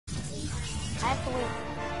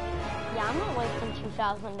actually, yeah, I'm not wasting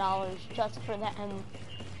 $2,000 just for the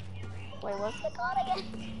wait, what's it called again?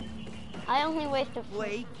 I only wasted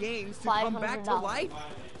play games to come back to life?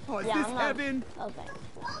 Oh, is this heaven? Okay.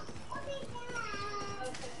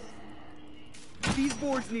 These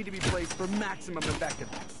boards need to be placed for maximum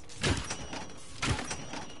effectiveness.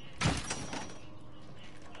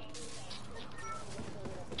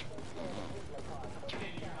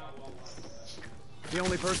 The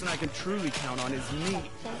only person I can truly count on is me.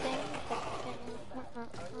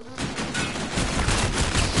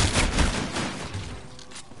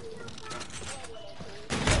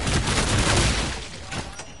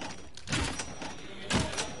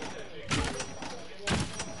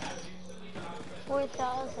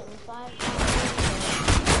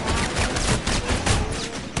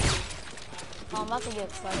 I'm about to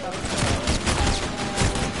get fucked up.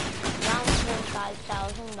 Around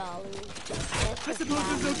 $5,000. I suppose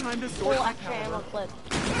there's no time to sort my extra ammo clip.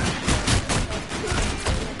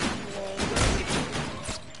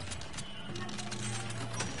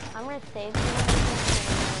 I'm gonna save you.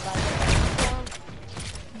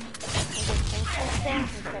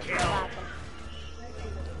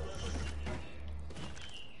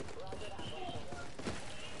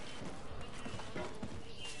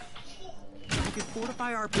 We could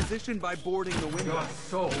fortify our position by boarding the window.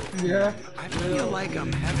 Yeah. I feel like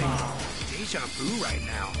I'm having deja vu right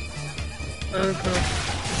now.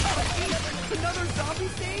 Another zombie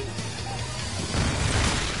thing?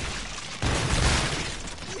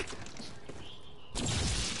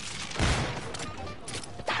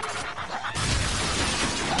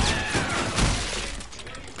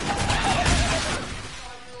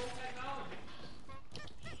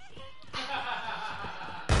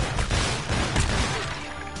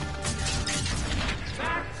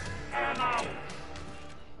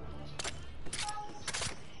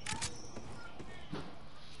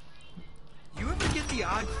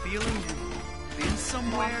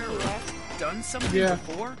 Something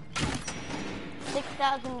before?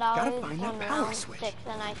 $6,000 on round 6,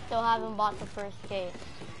 and I still haven't bought the first case.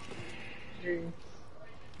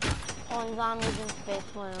 On zombies in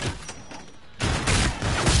Space Moon.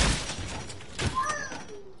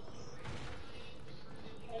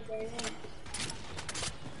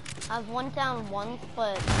 I've went down once,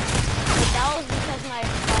 but that was because my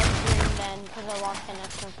live stream then, because I lost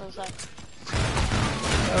connection for a sec.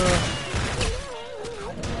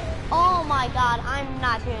 Oh my god, I'm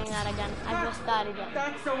not doing that again. I just died again.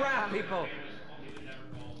 That's a wrap, people.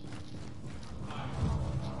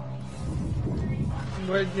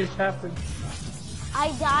 What just happened?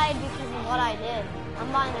 I died because of what I did.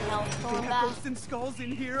 I'm buying a health storm back. And skulls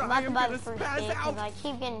in here. I'm about to buy the first aid because I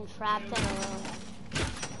keep getting trapped in a room.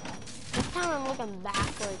 This time I'm looking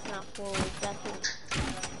backwards, not forwards. That's it.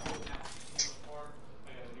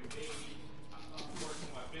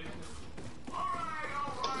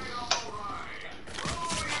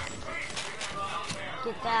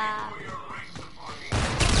 Get that.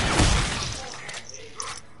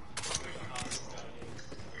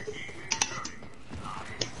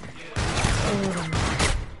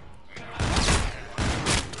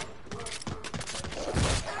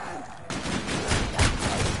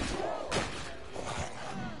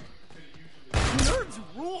 Nerds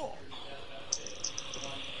rule.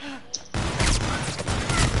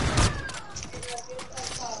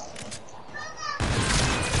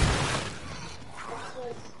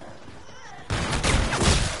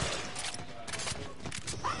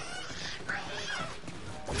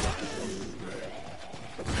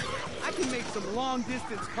 Some long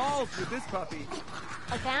distance calls with this puppy.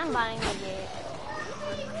 Okay, I'm buying the gate.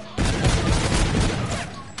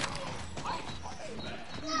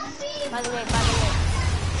 By the way,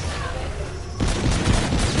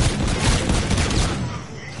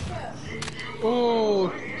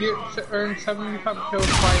 Oh, earn 75 kills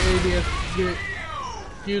by ADS.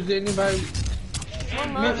 Use anybody.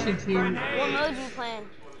 Mission team. What mode you playing?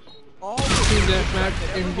 Team deathmatch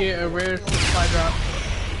and get a rare supply drop.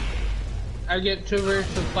 I get 2 rare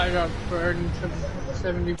supply drops for earning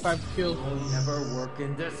 75 kills. We'll never work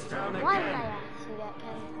in this town again. Why did I ask you that,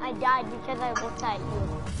 Ken? I died because I looked at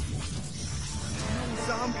you.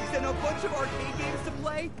 Zombies and a bunch of arcade games to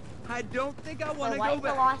play? I don't think I want to go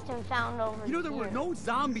back. Lost and found over You know, there were no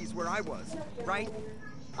zombies where I was, right?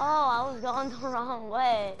 Oh, I was going the wrong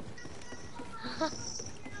way. I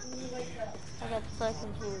got so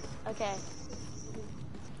confused. Okay.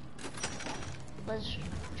 Let's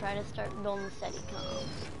try to start building Steadicam.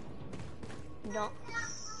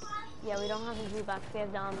 Yeah, we don't have a Z-Box, we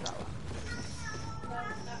have the umbrella.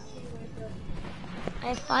 I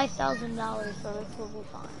have $5,000, so this will be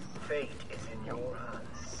fine. Fate is in your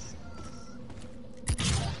hands.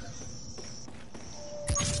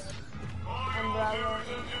 Umbrella.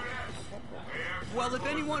 Well, if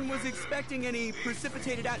anyone was expecting any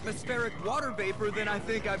precipitated atmospheric water vapor, then I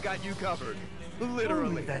think I've got you covered.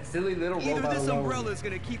 Literally. That silly little Either robot this alone. umbrella is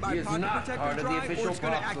going to keep my He is pocket not part protector of the dry, official or it's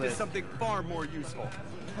going to props act as list. something far more useful.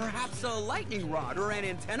 Perhaps a lightning rod or an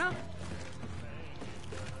antenna?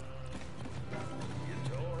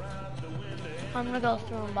 I'm gonna go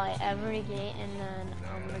through and buy every gate, and then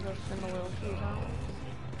I'm gonna go spend a little few times.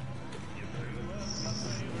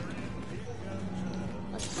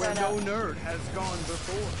 Let's Where spread no out. nerd has gone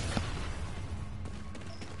before.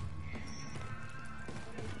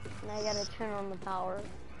 And I gotta turn on the power.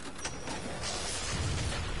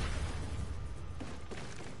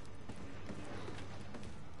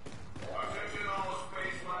 Attention all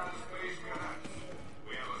spaceman and space cadets.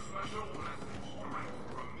 We have a special message direct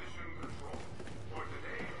from Mission Control. For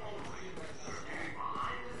today only, we're getting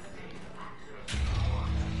behind the scenes access to our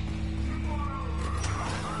ship on over.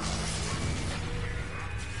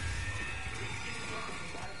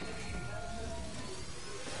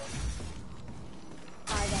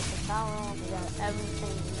 I got the power on, we got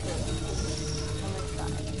everything good. I'm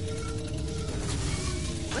excited.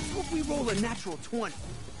 Let's hope we roll a natural 20.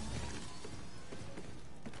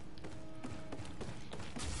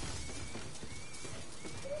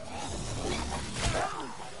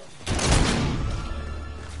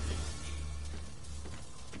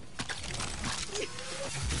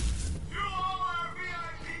 You all are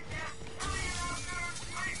VIP guests coming out there in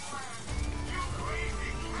Spaceland. You crazy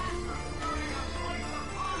bastards starting a place of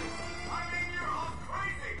fun. I mean, you're all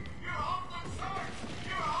crazy. You're off the charts.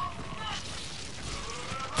 You're all nuts.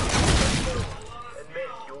 Admit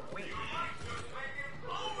you're weak. Just make it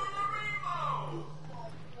over the rainbow.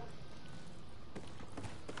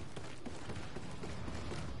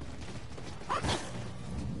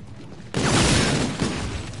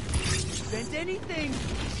 Spent anything?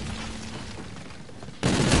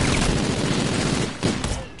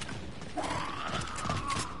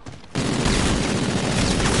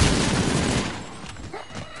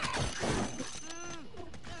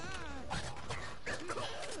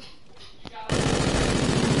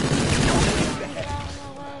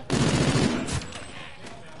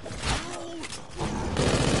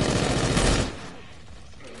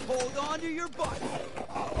 Hold on to your butt.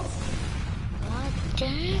 God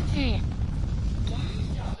damn it.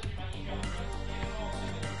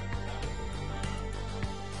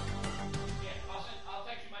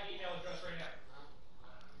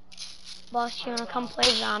 Boss, you wanna come play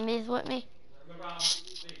zombies with me?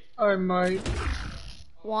 I might.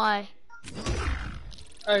 Why?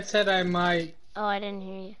 I said I might. Oh, I didn't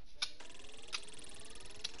hear you.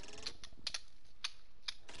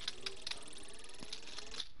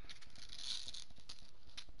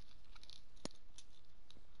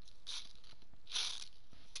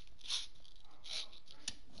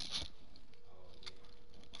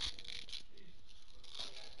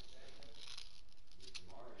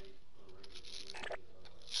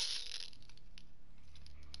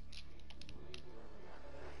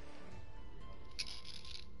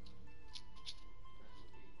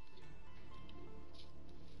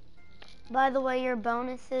 By the way, your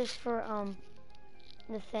bonuses for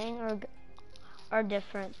the thing are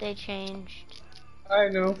different. They changed. I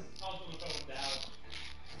know.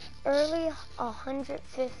 Early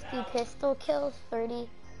 150 pistol kills, 30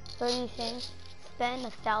 things. Spend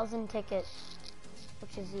 1,000 tickets,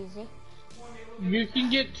 which is easy. You can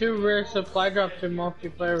get 2 rare supply drops in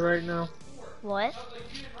multiplayer right now. What?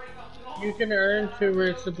 You can earn 2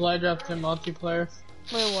 rare supply drops in multiplayer.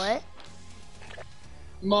 Wait, what?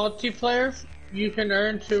 Multiplayer, you can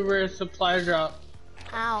earn 2 rare supply drops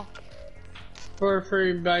Ow. for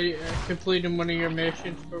free by completing one of your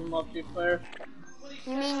missions for multiplayer.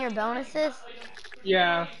 You mean your bonuses?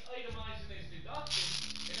 Yeah.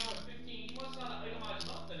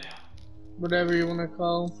 Whatever you want to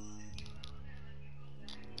call them.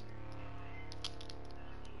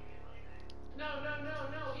 No.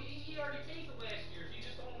 He already paid the last year. He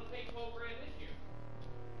just don't want to pay 12 grand this year.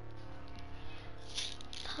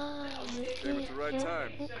 Came at the right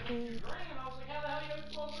time.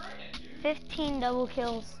 15 double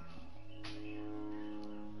kills.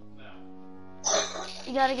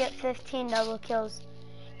 You gotta get 15 double kills.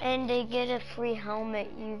 And to get a free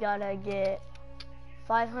helmet, you gotta get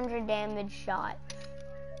 500 damage shot.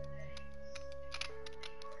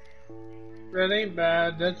 That ain't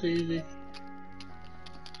bad, that's easy.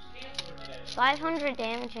 500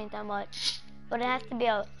 damage ain't that much. But it has to be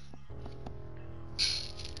a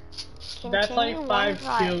That's Continue like 5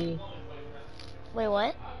 1 kills. Wait,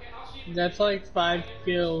 what? That's like 5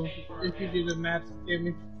 kills if you do the max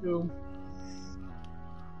damage to 'em.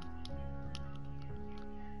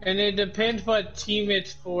 And it depends what team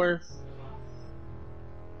it's for.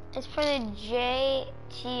 It's for the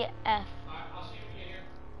JTF.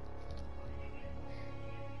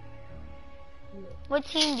 What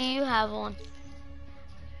team do you have on?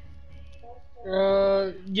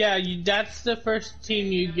 Yeah, that's the first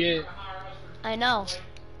team you get. I know.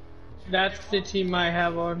 That's the team I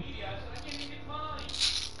have on.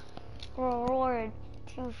 Reward.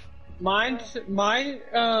 Mine is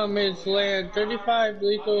land 35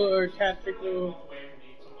 lethal or tactical.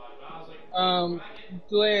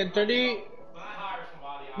 Land 30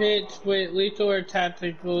 hits with lethal or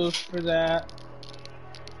tacticals for that.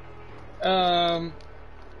 And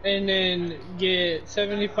then get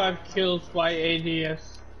 75 kills by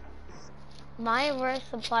ADS. My rare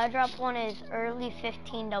supply drop one is early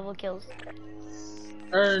 15 double kills.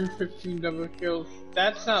 Earn 15 double kills.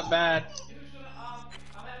 That's not bad. Who's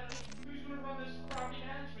gonna run this property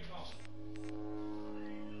management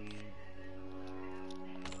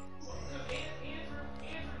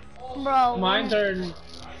company? Bro, Mine's earn.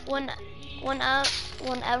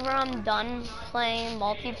 whenever I'm done playing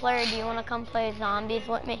multiplayer, do you want to come play zombies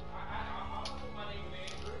with me?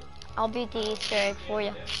 I'll beat the Easter egg for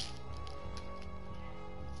you.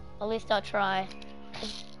 At least I'll try.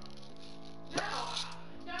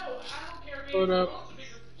 Hold up.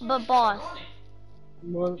 But boss,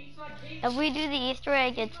 What? if we do the Easter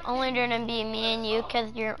egg, it's only gonna be me and you,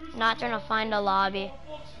 cause you're not gonna find a lobby.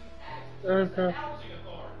 Okay.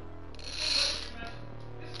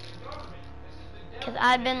 Cause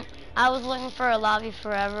I was looking for a lobby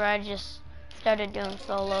forever. I just started doing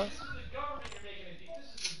solos.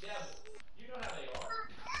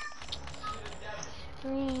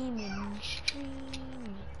 Streaming.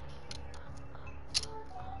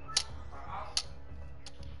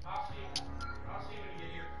 I'll see when you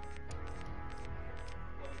get here.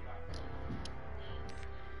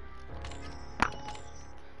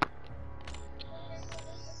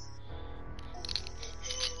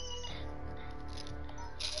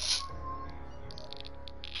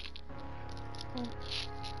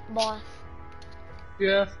 Boss,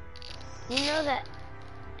 Yeah. you know that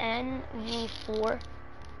NV4?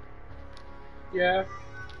 Yeah.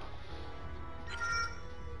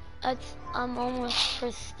 I'm almost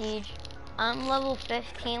prestige. I'm level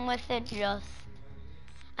 15 with it.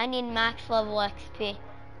 I need max level XP,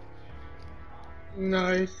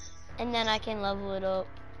 Nice. and then I can level it up.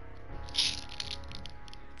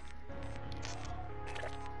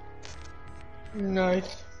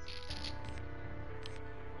 Nice.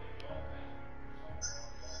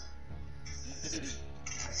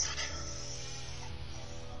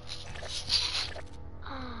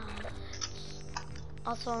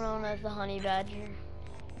 Also known as the honey badger.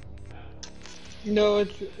 No,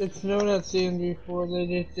 it's known as CNV4.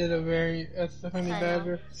 They just did a variant. That's the honey I know.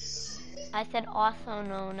 badger. I said also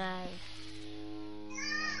known as.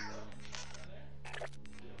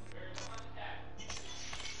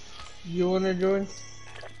 You wanna join?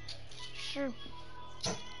 Sure.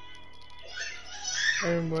 I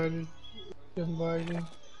invited. Inviting.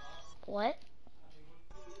 What?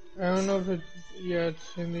 I don't know if it's. Yeah, it's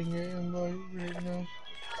sending your invite right now.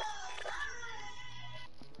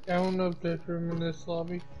 I don't know if there's room in this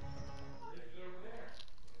lobby.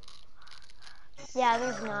 Yeah,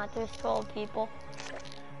 there's not. There's 12 people.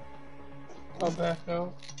 I'll back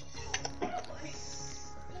out.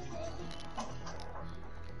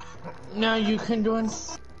 Now you can join.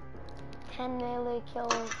 10 melee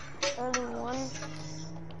kills. Early 1.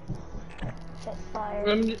 Set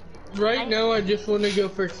fire. Right now, I just want to go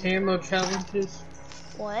for camo challenges.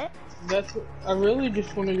 What? I really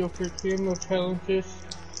just want to go for camo challenges.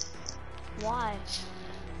 Why?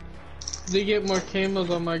 They get more camos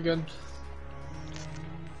on my gun.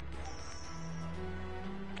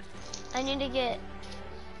 I need to get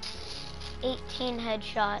 18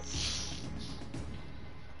 headshots.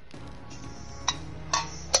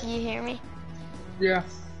 You hear me? Yeah.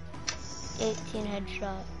 18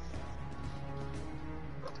 headshots.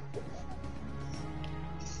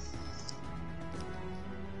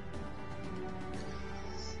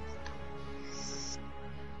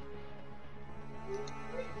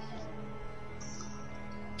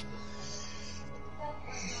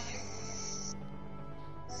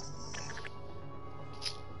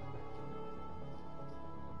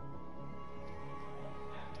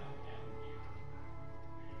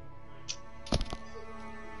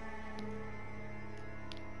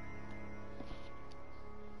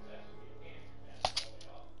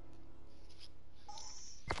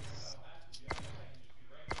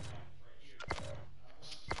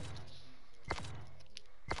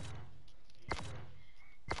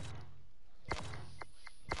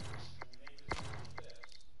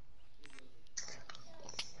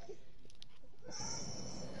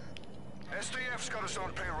 SDF's got us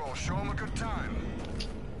on payroll. Show them a good time.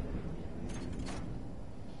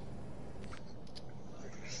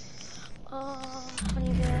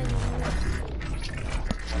 Honey badger.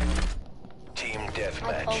 Team I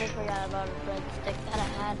deathmatch. totally forgot about a red stick that I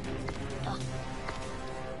had. Ugh.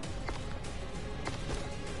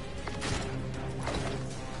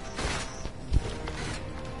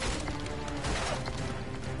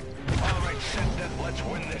 All right, set that. Let's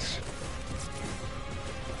win this.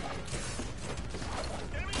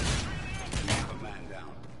 Have a man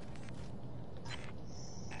down.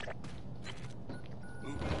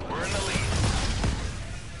 We're in the lead.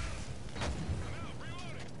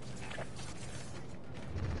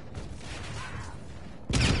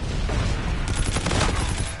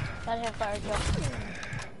 Got hit fire kill.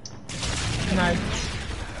 Nice.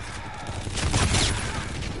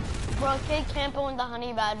 Bro, kid camping with the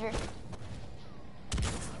honey badger.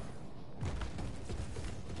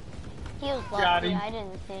 He was Got lucky, him. I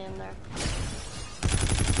didn't see him there.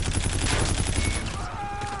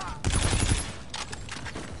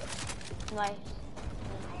 Nice.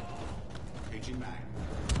 Aging mag.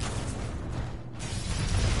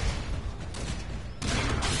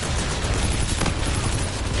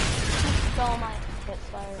 Stole my hit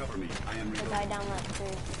fire. Cover me. I am The reloading. guy down that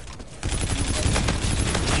street.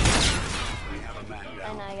 We have a man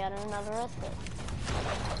down. And I got another assist.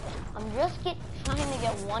 I'm just trying to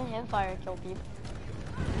get one hip fire kill, people.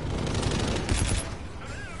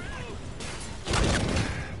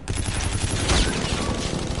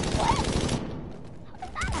 What?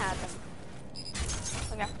 How did that happen?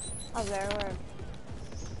 Okay. Oh, where?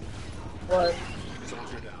 What?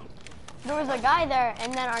 Soldier down. There was a guy there,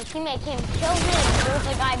 and then our teammate came, killed him. There was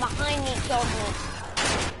a guy behind me, killed me.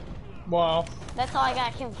 Wow. That's how I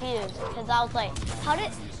got confused, because I was like, how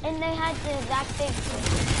did, and they had the exact same,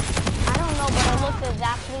 I don't know, but it looked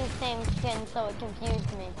exactly the same skin, so it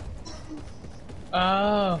confused me.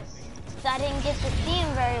 Oh. So I didn't get to see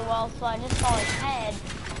him very well, so I just saw his head,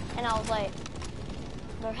 and I was like,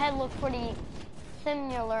 their head looked pretty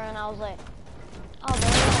similar, and I was like, oh,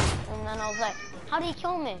 there he is. And then I was like, how did he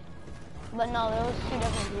kill me? But no, there was two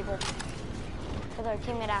different people, because our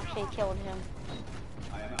teammate actually killed him.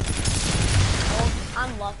 Well,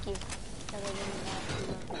 I'm lucky. 'Cause I didn't have to.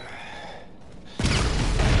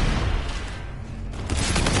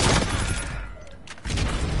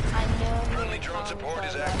 I knew he Friendly was drone coming, support so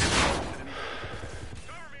is I active.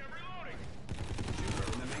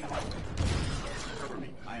 Cover me.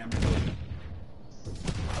 I am reloading.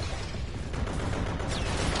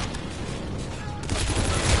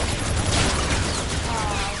 I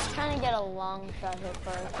was trying to get a long shot hit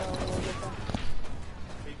first, so we'll get the.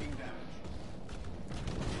 Taking damage.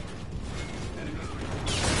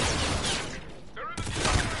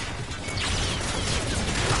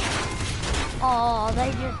 Oh,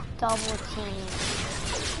 they just double teamed.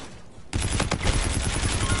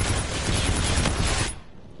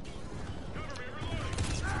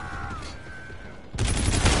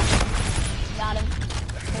 Got him.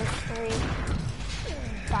 There's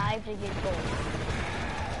 5 to get gold.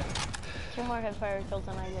 2 more hit fire kills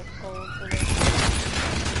and I get gold for this. I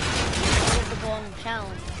get the golden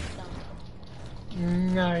challenge. So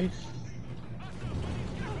Nice.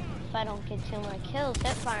 if I don't get 2 more kills,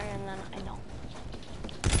 hit fire, and then I don't.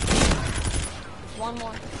 1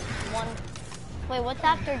 more. 1. Wait, what's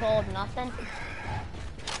after gold? Nothing?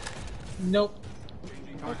 Nope.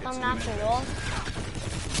 What's coming after gold?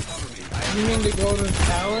 You mean the golden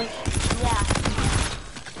talent? Yeah.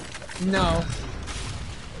 No.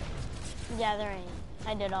 Yeah, there ain't.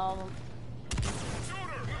 I did all of them.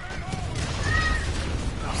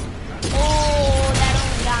 Oh, that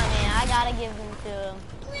almost got me. I gotta give him to him.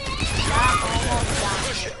 That almost got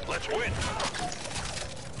Push me. it. Let's win.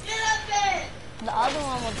 The other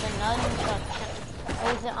one was the nunchuck. It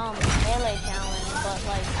was the melee challenge, but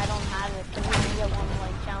like I don't have it because you only get one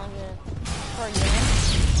like challenge per game.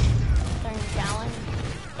 Certain challenge.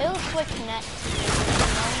 It was switch next. The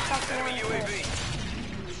nunchuck one. Enemy UAV.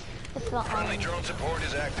 It's the Friendly drone support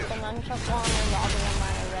is active. the nunchuck one and the other one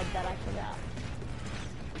that I read that I forgot.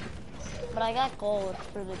 But I got gold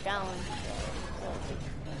through the challenge.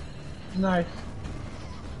 So. Nice.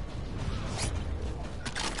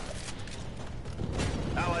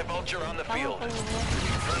 Ally Vulture on the field. Come with me.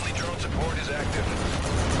 Friendly drone support is active.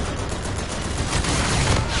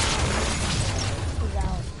 He's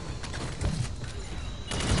out.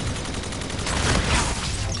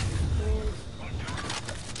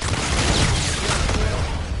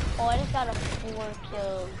 Oh, I just got a 4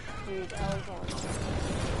 kills. Dude, that was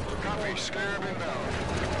awesome. Copy. Scarab inbound.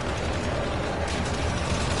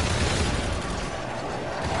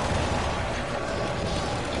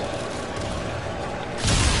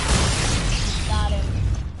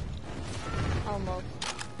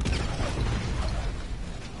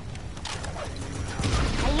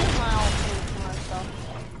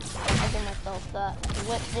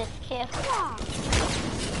 whip this kid.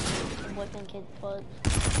 I'm whipping kids' butts.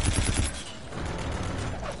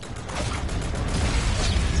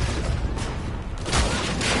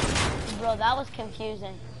 Bro, that was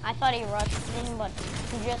confusing. I thought he rushed me, but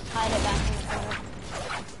he just hid it back in the corner.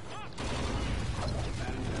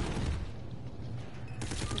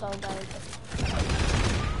 Go, guys.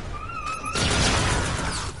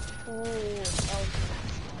 Ooh,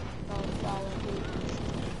 that was solid, dude.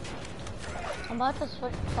 I'm about to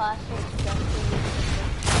switch classes just to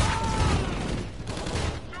use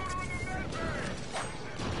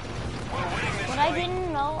what I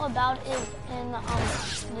didn't know about is in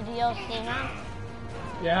the DLC now.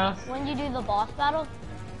 Yeah. When you do the boss battle,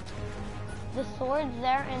 the sword's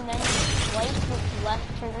there and then twice with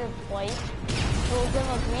left trigger twice. It will give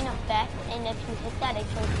a green effect, and if you hit that, it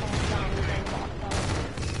kills 10 zombies in the boss battle.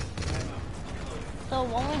 So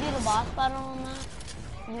when we do the boss battle on that,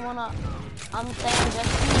 you wanna, I'm saying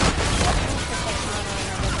just use the katana and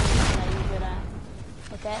everything that you're good at.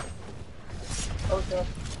 Okay? Okay.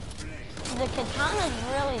 The katana is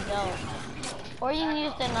really dope. Or you can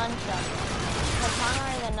use the nunchuck. The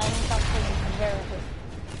katana or the nunchuck is very good.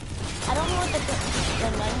 I don't know what the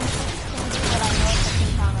nunchuck can do, but I know what the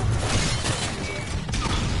katana can do.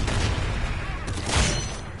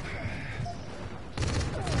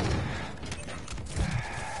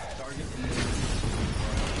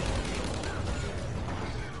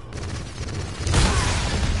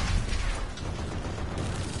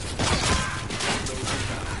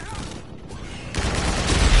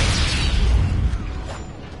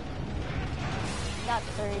 That's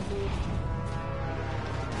 30, dude.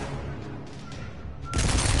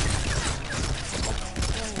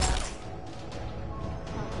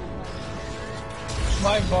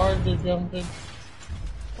 My bars are jumping.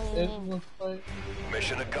 What do you It mean? looks like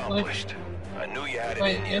Mission accomplished. I knew you had it my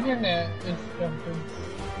in you. internet is jumping.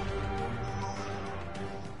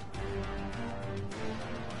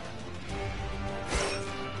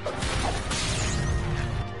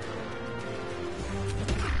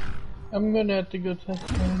 I'm gonna have to go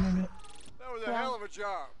test my internet. That was a hell of a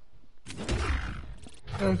job.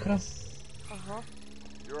 Okay. Uh-huh.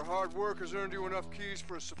 Your hard work has earned you enough keys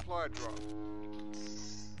for a supply drop.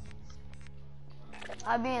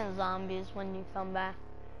 I'll be in zombies when you come back.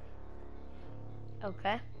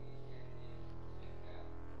 Okay.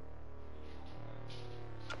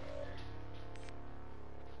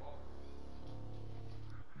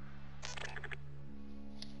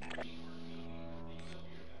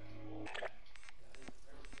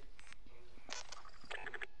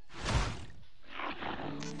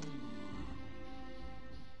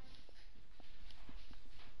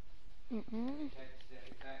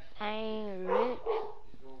 Hey, Rich.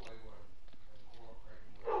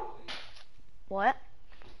 What?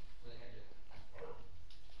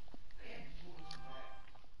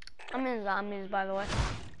 I'm in zombies, by the way.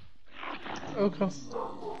 Okay.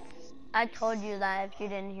 I told you that if you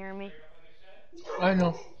didn't hear me. I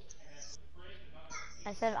know.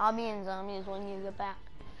 I said I'll be in zombies when you get back.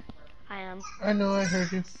 I am. I know, I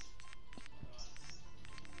heard you.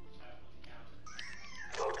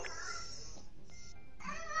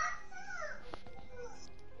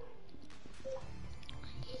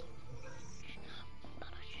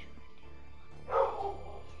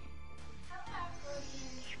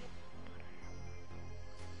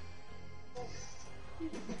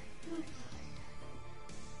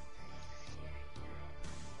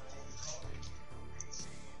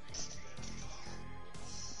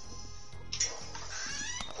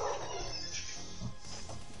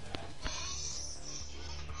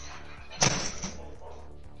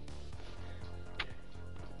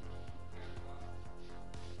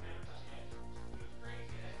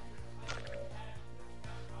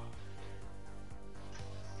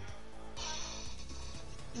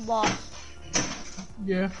 Boss,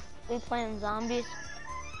 Yeah. we playing zombies.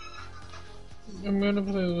 I'm gonna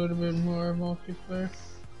play a little bit more multiplayer.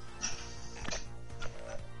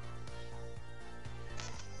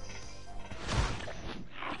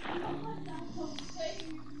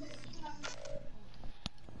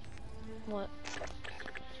 What?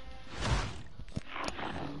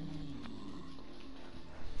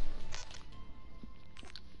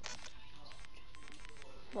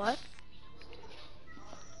 What?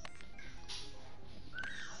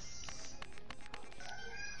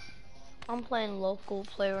 I'm playing local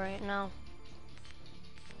play right now.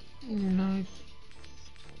 Nice.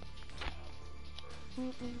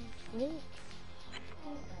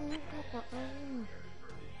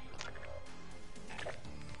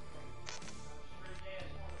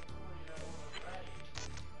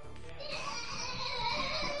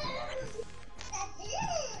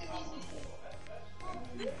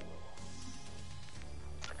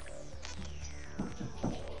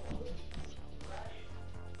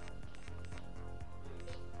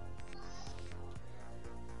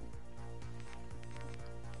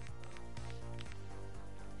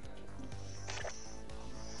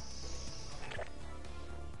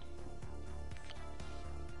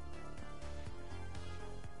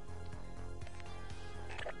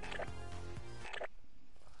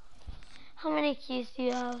 How many keys do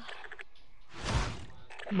you have?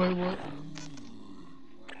 Wait, what?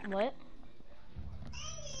 What?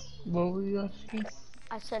 What were you asking?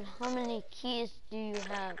 I said, how many keys do you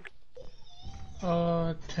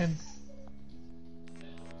have? 10.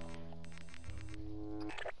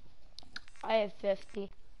 I have 50.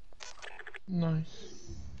 Nice.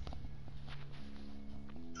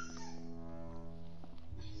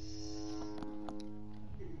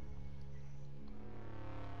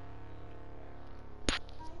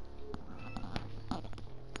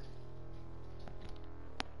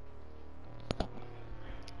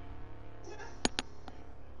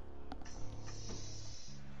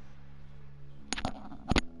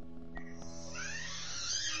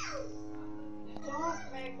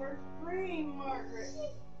 Don't make her scream, Margaret.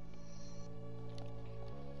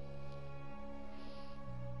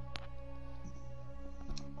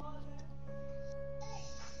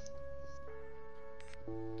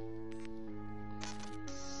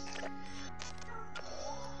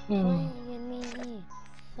 Play me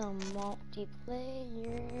some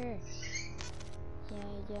multiplayer.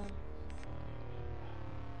 Yeah.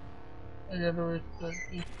 I gotta restart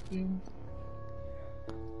this game.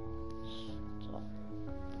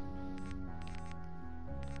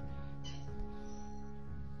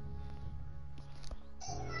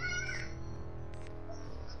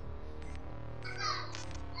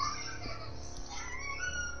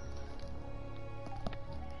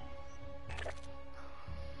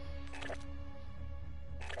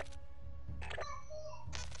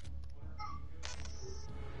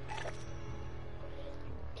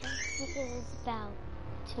 Is about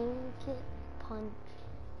to get punched.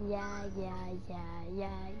 Yeah.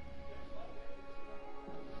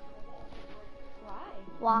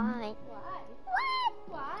 Why?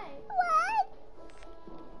 Why?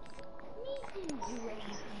 Me didn't do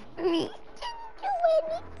anything. Me didn't do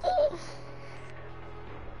anything.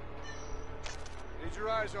 Need your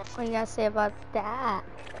eyes on. What do you gotta say about that?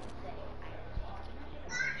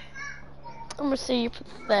 I'm gonna say you're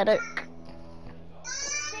pathetic.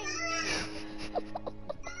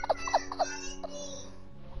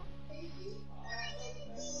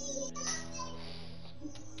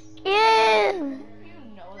 Ew!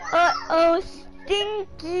 Uh-oh,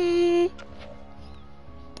 stinky!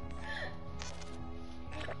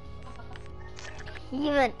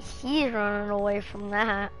 Even he's running away from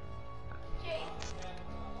that.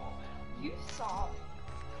 You saw.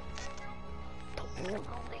 Totally.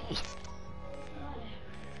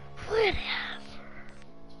 Whatever.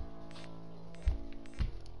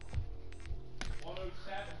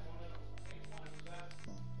 107, 107.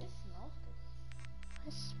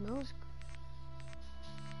 It smells good.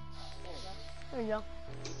 There we go.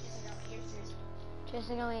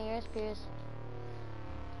 Chasing on my ears, Pierce.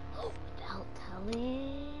 Oh, without telling.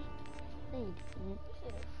 No, you didn't.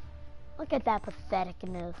 Look at that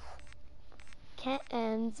patheticness.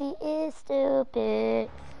 Kenzie is stupid.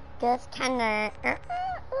 Cause kinda stupid.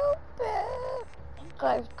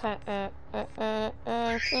 Cause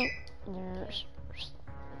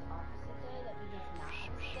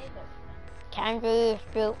Kenzie is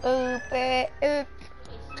stupid.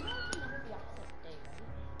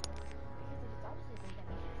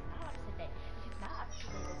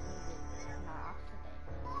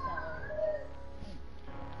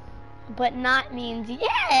 But not means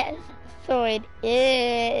yes. So it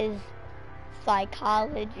is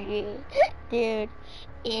psychology. Dude,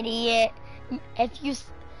 idiot. If you,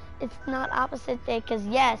 it's not opposite day, because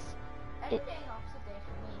yes. Every day is opposite day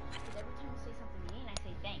for me, because every time you say something mean, I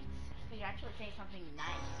say thanks. But you're actually saying something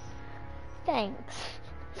nice. Thanks.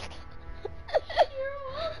 You're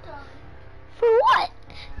welcome. For what?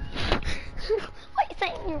 What are you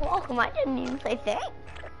saying you're welcome? I didn't even say thanks.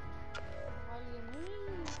 What do you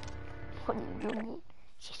mean? What do you mean?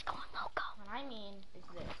 She's going loco. What I mean is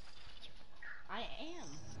this. I am.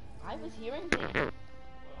 I was hearing things.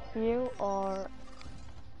 You are.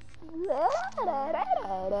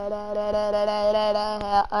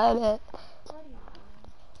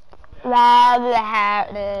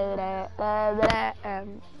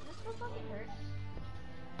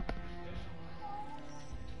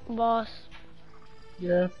 Boss.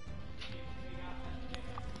 Yeah.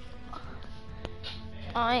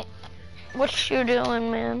 What you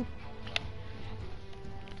doing, man?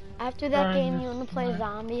 After that Trying game, to you wanna play smash.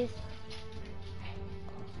 zombies?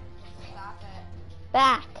 Stop it.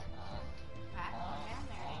 Back. Pat, come down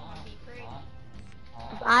there. I want to be free.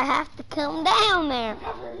 I have to come down there.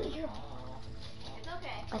 It's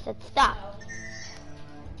okay. I said stop.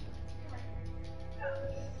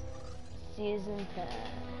 Season 10.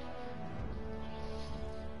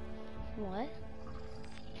 What?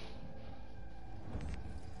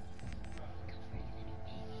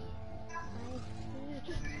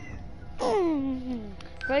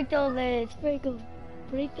 Break those legs, break them.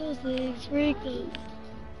 Break those legs, break those.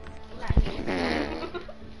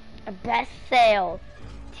 A best sale,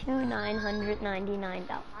 $2,999.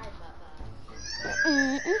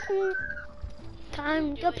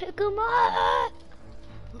 Time to pick 'em up.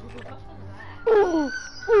 Ooh,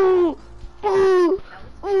 ooh, ooh,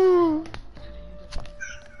 ooh.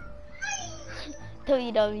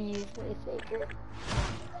 WWE's my favorite.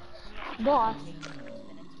 Boss.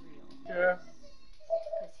 Yeah.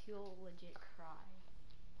 Because he'll legit cry.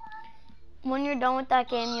 When you're done with that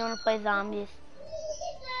game, you want to play zombies?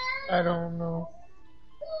 I don't know.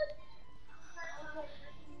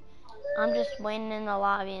 I'm just waiting in the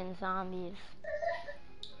lobby in zombies.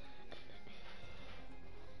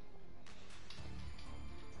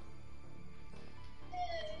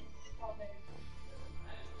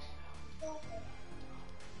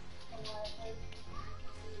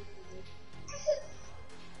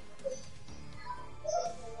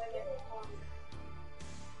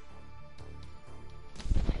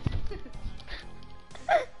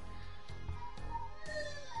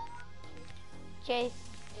 Chase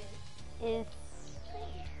is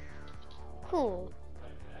cool.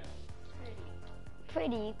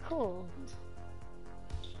 Pretty cool.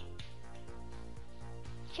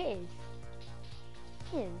 Chase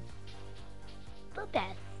is the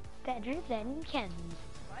best, better than Ken.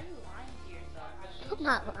 Why are you lying to yourself? I'm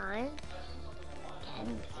not lying.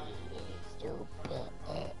 Kenzie is stupid.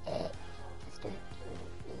 Stupid.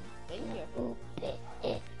 Thank you. Stupid.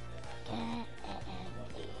 Kenzie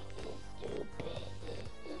is stupid.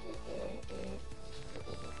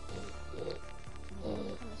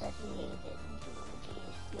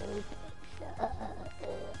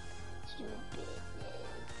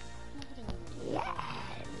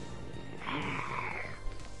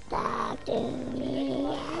 Talk to me.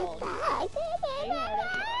 Are you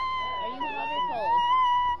hot or cold?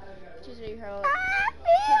 Just are you hot? I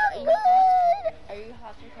feel good. Are you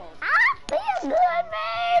hot or cold? I feel good,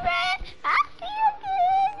 baby. I feel good.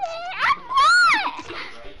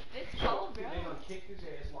 It's cold, bro.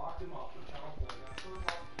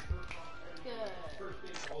 Good.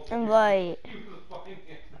 Invite.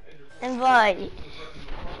 Invite.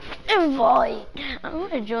 Invite. I'm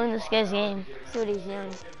gonna join this guy's game. See what he's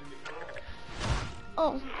doing.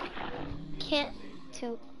 Oh. Can't to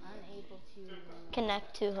Unable to.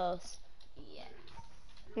 connect to hosts. Yes.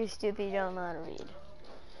 You're stupid, you don't know how to read.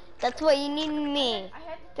 That's what you need me. I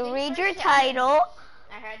had To think read for a your second. title.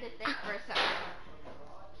 I had to think for a second.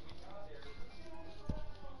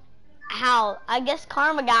 How? I guess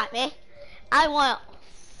karma got me. I want.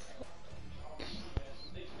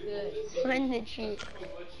 Good. When did she?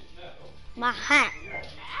 My hat.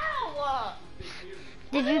 Ow!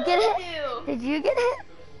 Did you get it? Ew. Did you get it?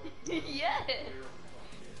 Yes.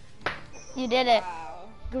 You did it. Wow.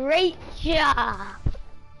 Great job.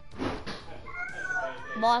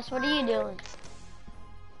 Boss, what are you doing?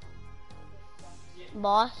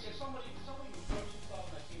 Boss?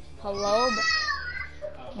 Hello?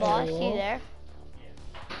 Boss, you there?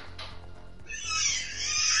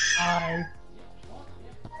 Hi.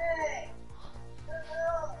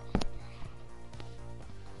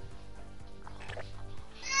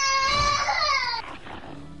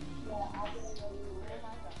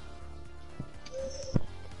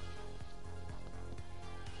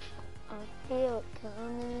 I feel it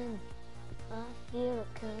coming. I feel it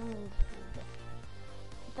coming.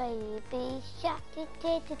 Baby shark,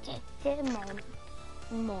 mom.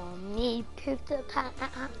 Mommy pooped the pan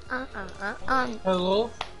Hello?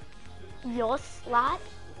 your slut.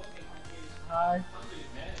 Hi.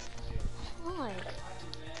 Hi.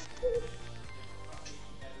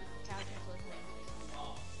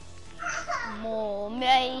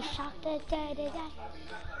 Mommy shark,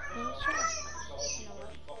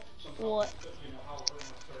 What?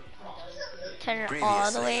 Turn it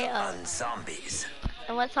all the way up. on zombies.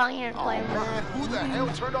 And what song you're playing? Man, who the hell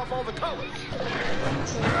turned off all the colors?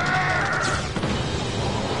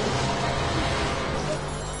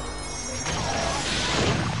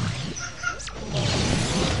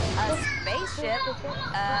 A spaceship?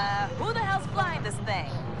 Who the hell's flying this thing?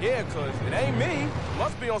 Yeah, cause it ain't me.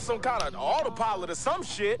 Must be on some kind of autopilot or some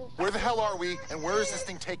shit. Where the hell are we, and where is this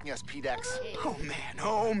thing taking us, P-Dex? Oh man,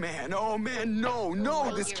 oh man, oh man, no,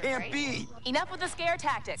 this can't be. Enough with the scare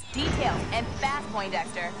tactics, details, and fast,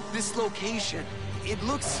 Poindexter. This location, it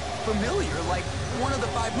looks familiar, like one of the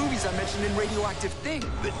 5 movies I mentioned in Radioactive Thing,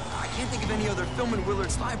 but I can't think of any other film in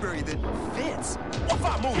Willard's library that fits. What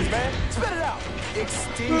 5 movies, man? Spit it out.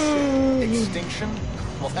 Extinction. Extinction?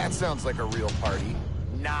 Well, that sounds like a real party.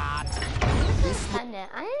 Not. Send it.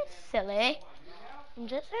 I ain't silly. I'm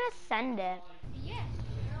just gonna send it. Yes.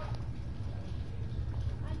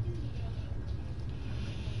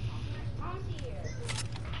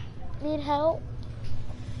 Need help?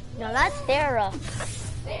 No, that's Sarah.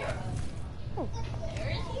 Sarah.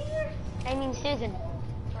 Sarah's here? I mean Susan.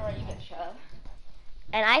 Alright, you get shove.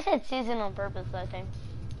 And I said Susan on purpose, I think.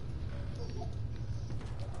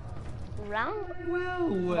 Round? Well,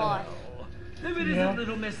 Boss. There it is, a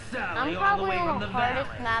little Miss Sally I'm all the probably way from on the the hardest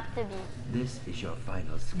valley. map to beat. This is your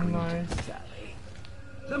final screen, Nice. Sally.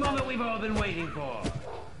 The moment we've all been waiting for.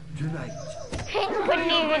 Tonight. Payne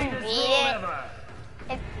couldn't even beat it. Ever.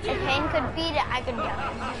 If Payne could beat it, I could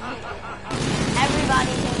definitely beat it.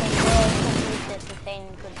 Everybody's in the world could beat it if Payne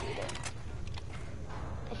could beat it.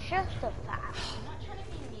 It's just a fact. I'm not trying to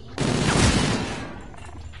be mean.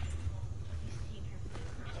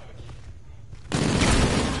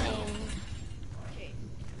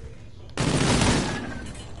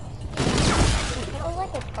 He feels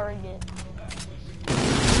like a target.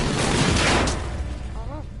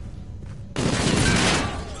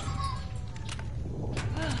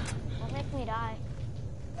 Don't make me die.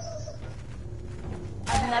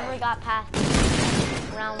 I've never got past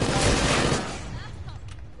round 1.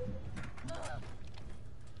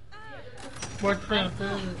 Which map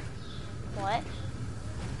is it? What?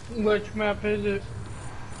 Which map is it?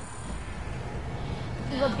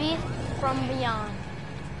 The Beast from Beyond.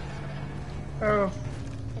 Oh,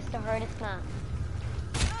 It's the hardest map.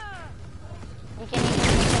 You can't even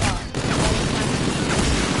pick it up.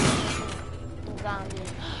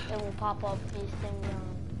 Zombies. It will pop up Beast and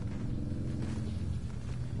Beyond.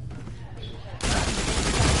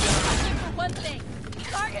 For one thing,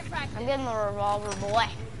 target practice. I'm getting the revolver, boy.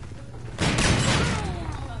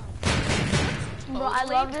 Bro, I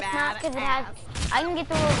love this map because it has. I can get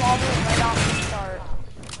the revolver right off the start.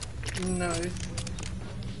 nice.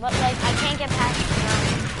 But like, I can't get past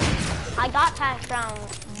round. I got past round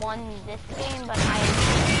 1 this game, but I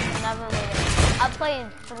never made it. I've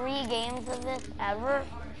played 3 games of this ever,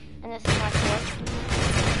 and this is my 4th.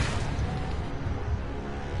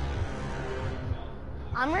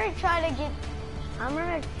 I'm gonna try to get. I'm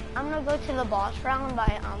gonna go to the boss round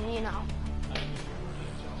by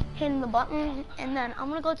hitting the button, and then I'm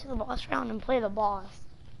gonna go to the boss round and play the boss.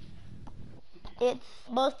 It's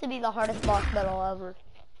supposed to be the hardest boss battle ever.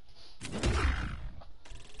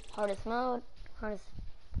 Hardest mode, hardest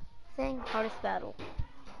thing, hardest battle.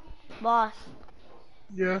 Boss,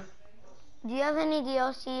 Yeah. do you have any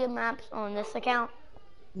DLC maps on this account?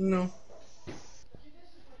 No.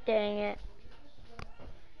 Dang it.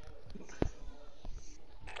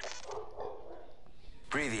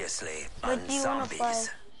 Previously But on do you wanna play? Zombies.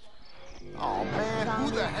 Oh man,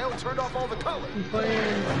 who the hell turned off all the color? I'm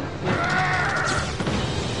playing.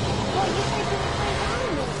 Well, you said you would play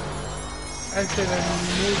zombies. I said I'm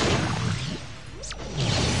moving.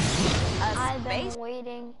 I've been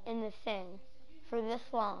waiting in the thing for this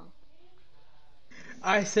long.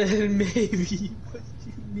 I said maybe. What do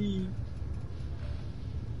you mean?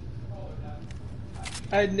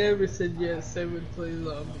 I never said yes, I would play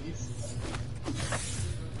zombies.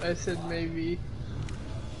 I said maybe.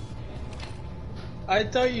 I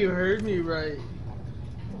thought you heard me right.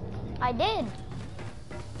 I did.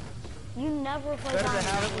 You never played Better to zombies.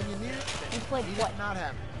 have it when you need it You than played need what? it not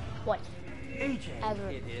have it. What? AJ, Ever.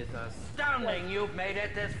 it is astounding you've made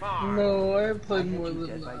it this far. No, I have played I more had you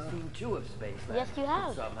than dead by that. scene 2 of Spaceland. Yes, you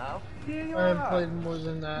have. Somehow, here you I have are. played more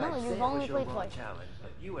than that. No, Say you've it only was your played raw twice. challenge,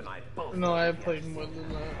 but you and I both No, I have know played yes. more than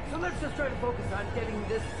that. So let's just try to focus on getting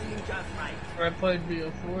this scene just right. I played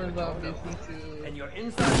BO4, Zombies, and 2. And your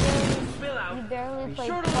inside will spill out. You barely Be played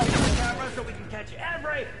sure to look twice. at the camera so we can catch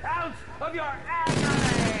every ounce of your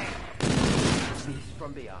agony. Beast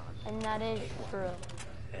from Beyond. And that is true.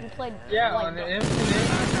 You played Yeah, like on the Infinite.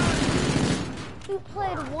 you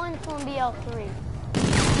played once on BL3.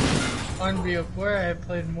 On BO4, I have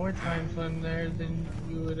played more times on there than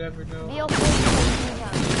you would ever know. BL4 you played 3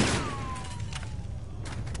 times.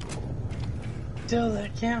 Still,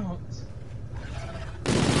 that counts.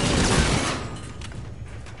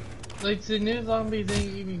 Like, the new zombies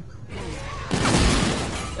ain't even cool.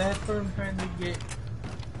 That's what I'm trying to get.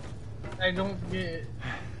 I don't get it.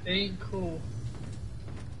 They ain't cool.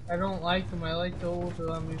 I don't like them. I like the old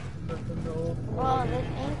zombies from the old. Well, this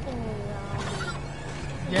ain't the new zombie.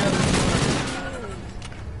 Yeah,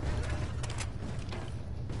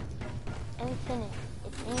 Infinite.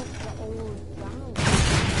 It ain't the old zombie.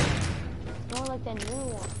 More like the new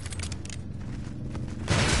one.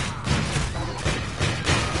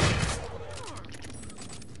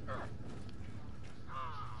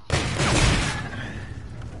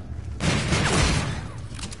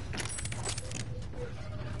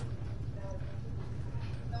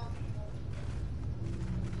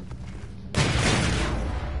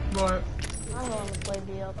 but I'm going to play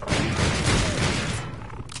BL3.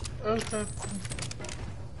 Okay.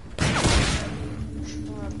 I'm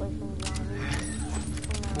gonna play some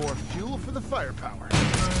zombies. More fuel for the firepower.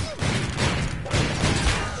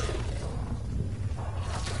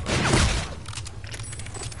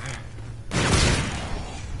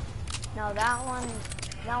 No, that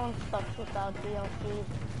one sucks without DLC.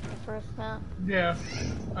 The first map. Yeah,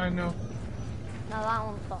 I know. Now that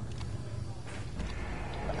one sucks.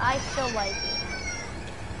 But I still like it.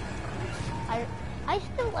 I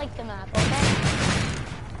still like the map, okay?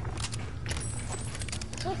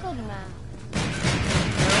 It's a good map.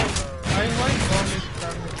 I like Zombies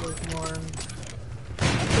Chronicles more.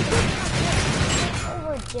 It's a good map. They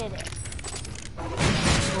overdid it.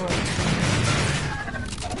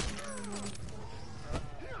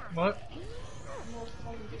 What?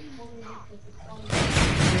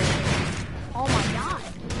 Oh my god.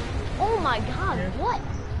 Oh my god, what?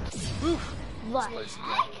 Oof. What?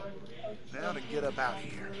 Now to get up out of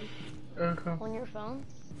here. Okay. On your phone?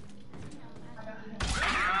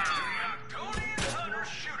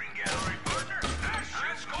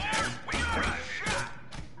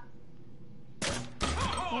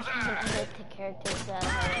 You can pick the characters that I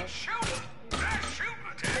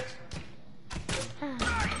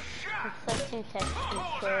It's like two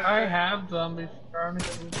textures. I have Zombies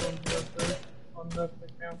Chronicles on this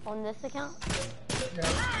account. On this account? Yeah.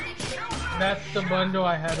 That's the bundle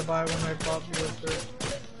I had to buy when I bought Blizzard.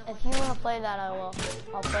 If you want to play that, I will.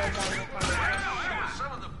 I'll play it on your phone.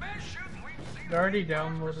 It's already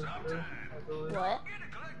downloaded too, I believe. What?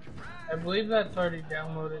 I believe that's already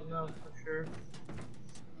downloaded now for sure.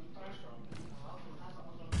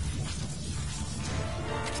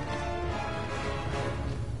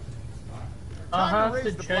 I'll have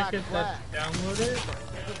to check if that's downloaded,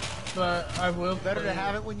 but I will play. Better to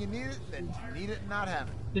have it when you need it than to need it and not have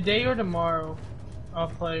it. Today or tomorrow, I'll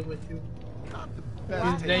play with you.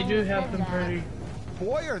 Because they do have some pretty...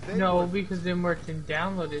 Boy, are they... No, because they weren't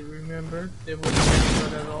downloaded, remember? They weren't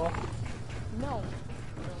downloaded at all. No.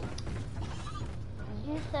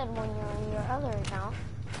 You said when you're on your other account.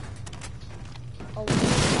 Oh,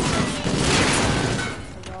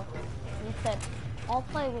 you said, I'll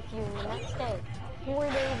play with you the next day. 4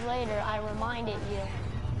 days later, I reminded you.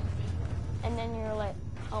 And then you're like,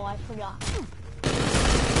 oh, I forgot.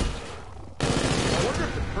 I wonder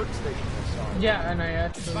if the perk station is on. Yeah, and I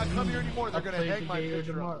actually... If I come here anymore, they're going to hang my today or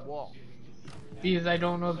picture on tomorrow. the wall. Because I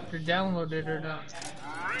don't know if they're downloaded or not.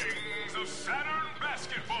 Rings of Saturn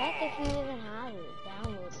basketball. Check if you even have it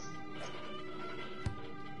downloaded.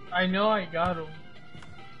 I know I got them.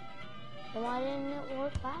 Then why didn't it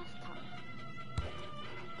work last time?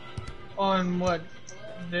 On what?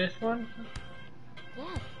 This one?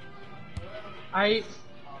 Yes.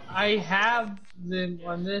 I have them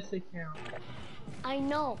on this account. I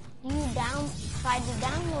know. You tried to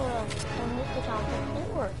download them on this account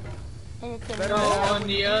before. And it didn't No, work. on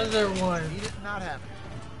the other one. Need it, not have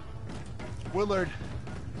it. Willard,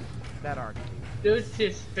 that arcade. Dude's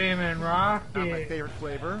just spamming Not my Rocket. favorite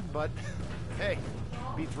flavor, but hey,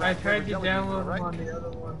 beats I rat tried flavor to jelly bean, download right? them on the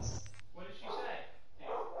other ones. What did she say?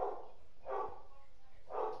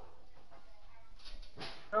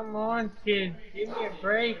 Come on, kid. Give me a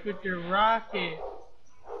break with your Rocket.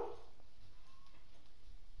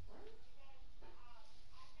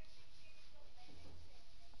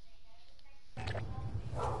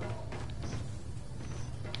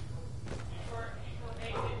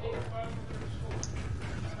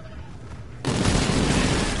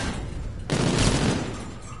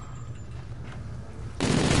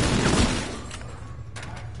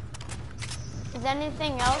 Is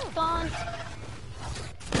anything else gone?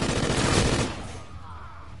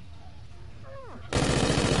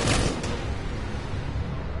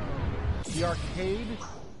 The arcade?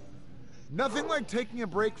 Nothing like taking a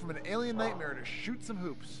break from an alien nightmare to shoot some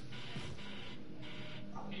hoops.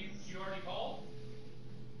 You already called?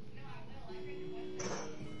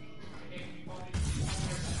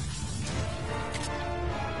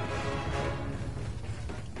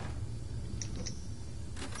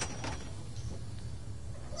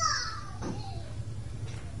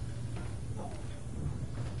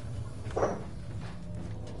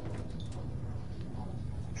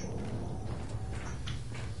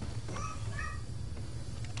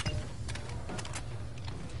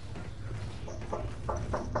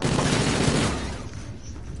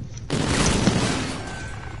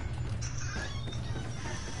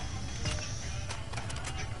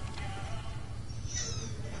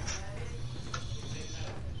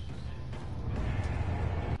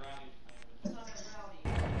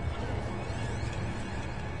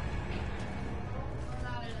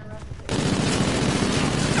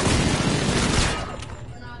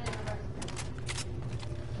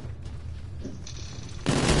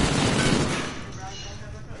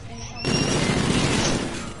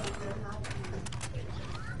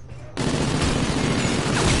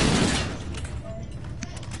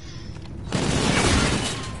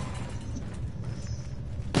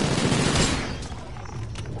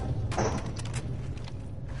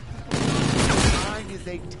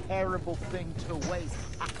 terrible thing to waste.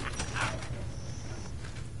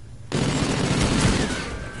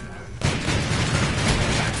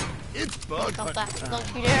 It's bug Don't hunting time. Don't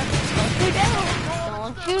you dare. Don't you dare.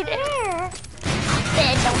 Don't you dare. I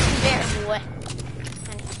said don't you dare, boy.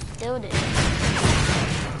 And he still did.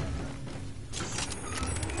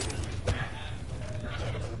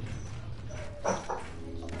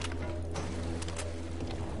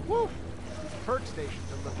 Woo! Perk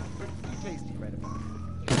stations are looking pretty tasty right about now.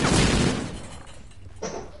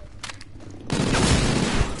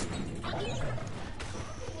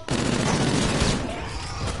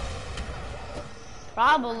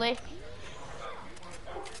 Probably.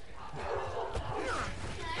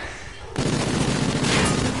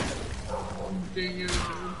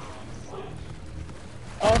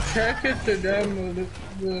 I'll check it to download it,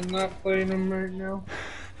 but I'm not playing them right now.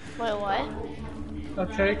 Wait, what? I'll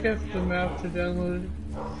check if the map to download it.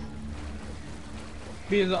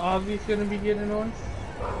 Because Ozzy's gonna be getting on.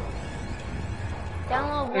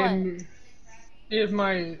 Download what? And if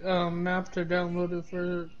my map to download it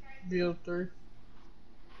for BO3.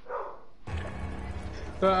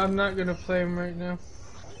 But I'm not gonna play him right now.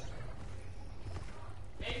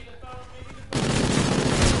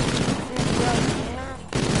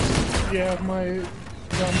 Yeah, my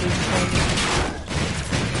zombies playing.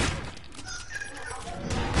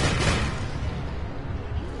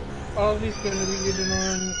 Ozzy's gonna be getting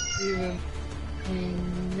on even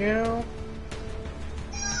between now.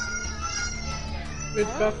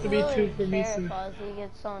 It's about to be 2 for me soon. Ozzy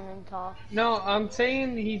gets on and talk. No, I'm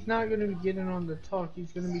saying he's not gonna be getting on the talk,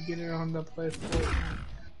 he's gonna be getting on the play Fortnite.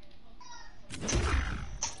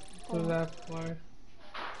 So that's why.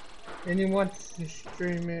 And he wants to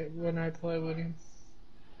stream it when I play with him.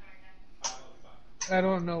 I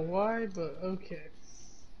don't know why, but okay.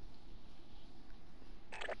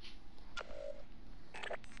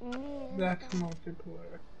 That's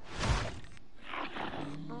multiplayer.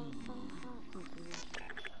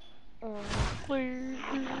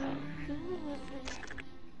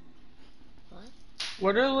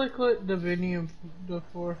 What are Liquid Divinium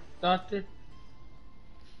for, Doctor?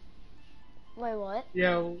 Wait, what?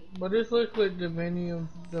 Yeah, what is Liquid Divinium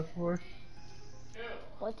for?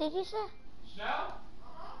 What did you say?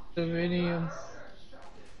 Divinium.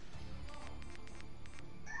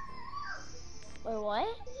 Wait, what?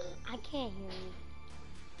 I can't hear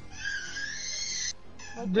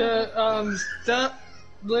you. The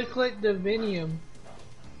Liquid Divinium.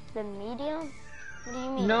 The medium? What do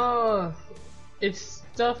you mean? No, it's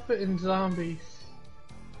stuff in zombies.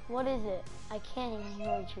 What is it? I can't even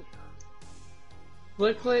hear you.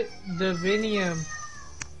 Liquid Divinium.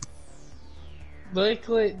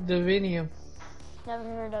 Liquid Divinium. Never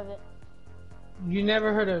heard of it. You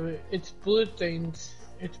never heard of it. It's blue things.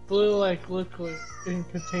 It's blue like liquid in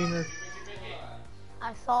containers.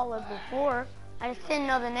 I saw it before. I just didn't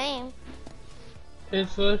know the name.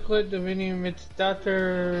 It's Liquid Divinium. It's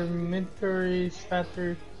Dr. Mintory's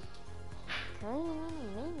factory. I don't even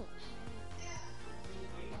know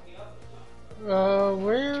the name.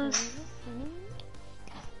 Where?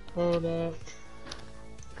 Hold up.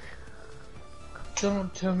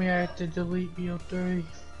 Don't tell me I have to delete BO3.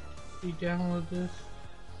 You download this.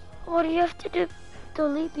 What do you have to do?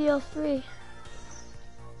 Delete BO3.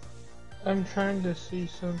 I'm trying to see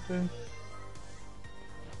something.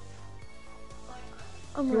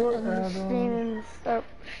 I'm gonna end the stream and start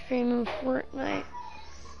streaming Fortnite.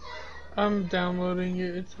 I'm downloading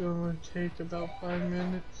it. It's going to take about 5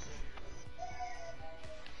 minutes.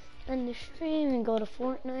 End the stream and go to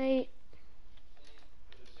Fortnite.